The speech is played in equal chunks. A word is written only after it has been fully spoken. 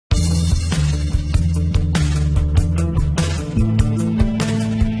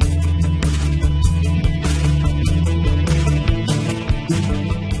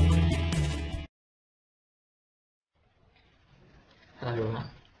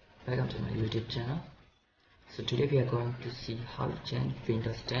Welcome to my YouTube channel. So today we are going to see how to change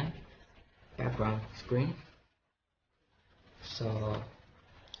Windows 10 background screen. So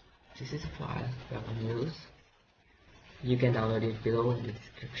this is a file we are going to use. You can download it below in the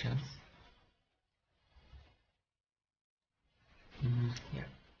descriptions. Yeah,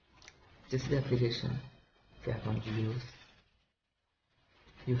 this is the application we are going to use.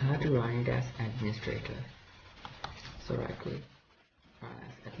 You have to run it as administrator. So right click, run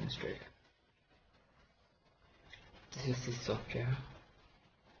as administrator. This is the software.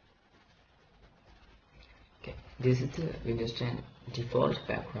 Okay, this is the Windows 10 default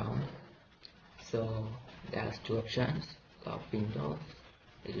background. So there's two options: lock Windows,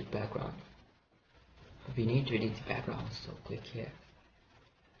 edit background. We need to edit the background, so click here.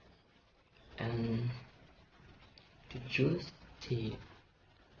 And to choose the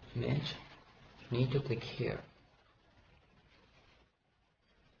image, you need to click here.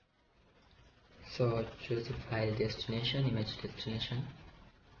 So choose the file destination, image destination,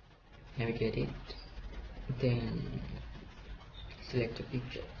 navigate it, then select a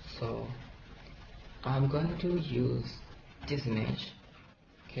picture. So I'm going to use this image.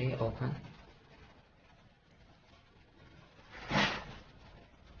 Okay, open.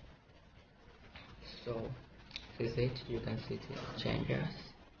 So this is it. You can see the changes.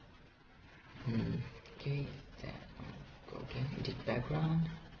 Okay, then go again, edit background,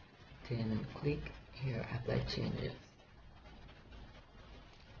 then click here, apply changes.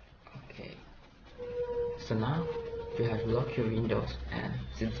 Okay, so now you have to lock your windows and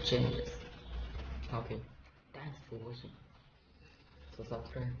see the changes. Okay, thanks for watching. So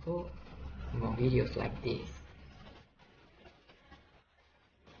subscribe for more videos like this.